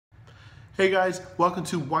Hey guys, welcome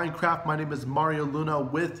to Winecraft. My name is Mario Luna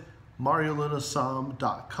with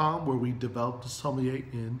MarioLunaSomm.com, where we develop the sommelier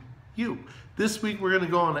in you. This week we're going to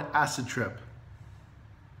go on an acid trip.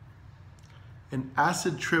 An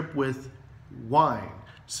acid trip with wine.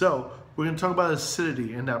 So we're going to talk about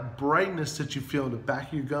acidity and that brightness that you feel in the back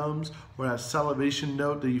of your gums, or that salivation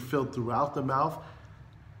note that you feel throughout the mouth.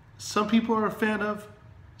 Some people are a fan of,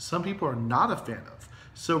 some people are not a fan of.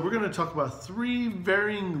 So we're going to talk about 3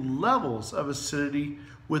 varying levels of acidity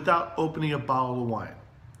without opening a bottle of wine.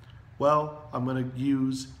 Well, I'm going to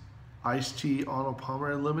use iced tea, Arnold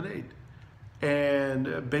Palmer, and lemonade.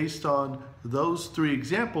 And based on those 3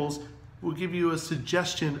 examples, we'll give you a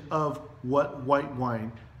suggestion of what white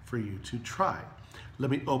wine for you to try.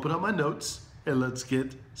 Let me open up my notes and let's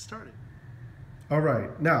get started. All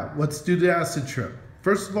right, now let's do the acid trip.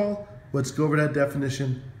 First of all, let's go over that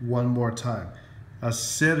definition one more time.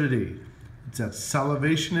 Acidity, it's that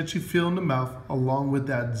salivation that you feel in the mouth along with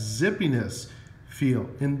that zippiness feel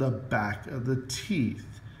in the back of the teeth.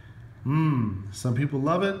 Some people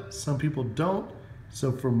love it, some people don't.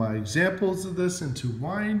 So for my examples of this into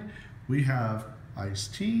wine, we have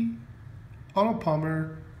iced tea, Arnold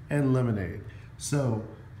Palmer, and lemonade. So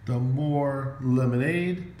the more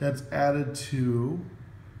lemonade that's added to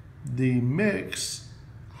the mix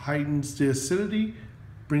heightens the acidity,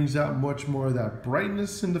 brings out much more of that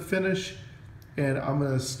brightness in the finish. And I'm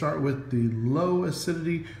going to start with the low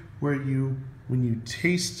acidity, where when you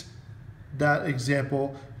taste that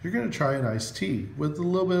example, you're going to try an iced tea with a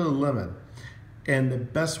little bit of lemon. And the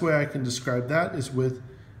best way I can describe that is with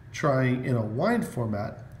trying in a wine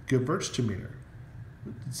format, Gewürztraminer.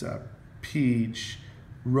 It's a peach,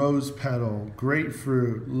 rose petal,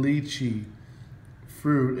 grapefruit, lychee,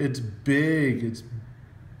 fruit. It's big, it's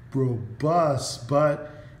robust, but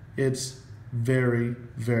it's very,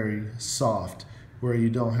 very soft, where you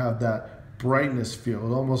don't have that brightness feel.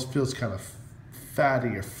 It almost feels kind of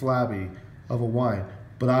fatty or flabby of a wine,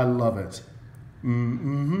 but I love it.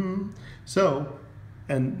 So,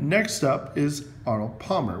 and next up is Arnold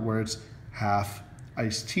Palmer, where it's half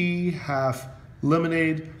iced tea, half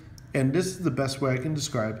lemonade, and this is the best way I can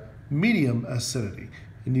describe medium acidity.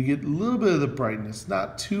 And you get a little bit of the brightness,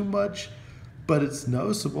 not too much, but it's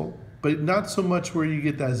noticeable, but not so much where you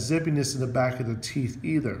get that zippiness in the back of the teeth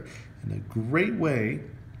either. And a great way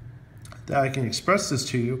that I can express this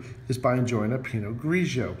to you is by enjoying a Pinot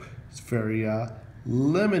Grigio. It's very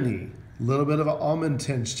lemony, a little bit of an almond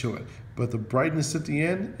tinge to it, but the brightness at the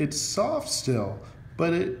end, it's soft still,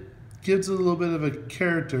 but it gives it a little bit of a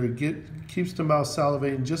character. It keeps the mouth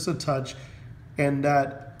salivating just a touch, and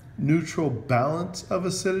that neutral balance of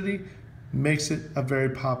acidity makes it a very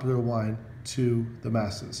popular wine to the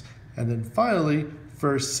masses. And then finally,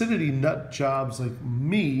 for acidity nut jobs like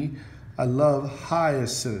me, I love high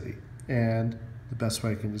acidity. And the best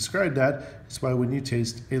way I can describe that is by when you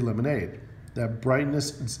taste a lemonade. That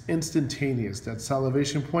brightness is instantaneous. That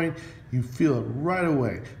salivation point, you feel it right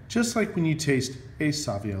away. Just like when you taste a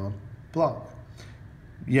Sauvignon Blanc.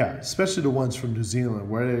 Yeah, especially the ones from New Zealand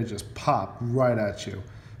where they just pop right at you.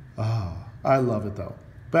 Oh, I love it though.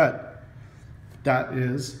 But that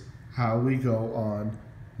is how we go on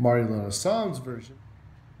Mario Luna Somm's version.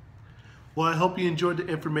 Well, I hope you enjoyed the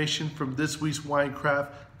information from this week's Winecraft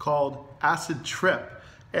called Acid Trip.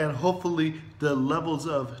 And hopefully the levels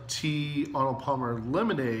of tea, Arnold Palmer,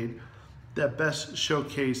 lemonade that best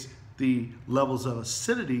showcase the levels of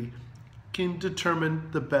acidity can determine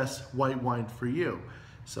the best white wine for you.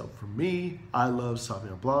 So for me, I love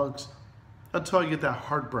Sauvignon Blancs until I get that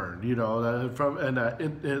heartburn, you know,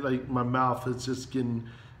 like my mouth is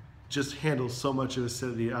just handles so much of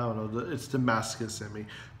acidity. I don't know, it's Damascus in me.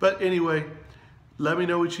 But anyway, let me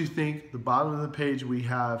know what you think. The bottom of the page, we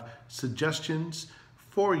have suggestions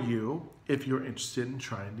for you if you're interested in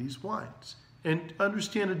trying these wines and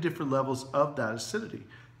understand the different levels of that acidity.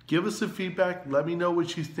 Give us some feedback. Let me know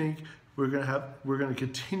what you think. We're gonna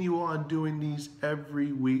continue on doing these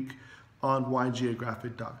every week on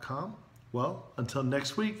winegeographic.com. Well, until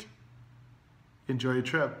next week, enjoy your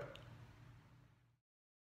trip.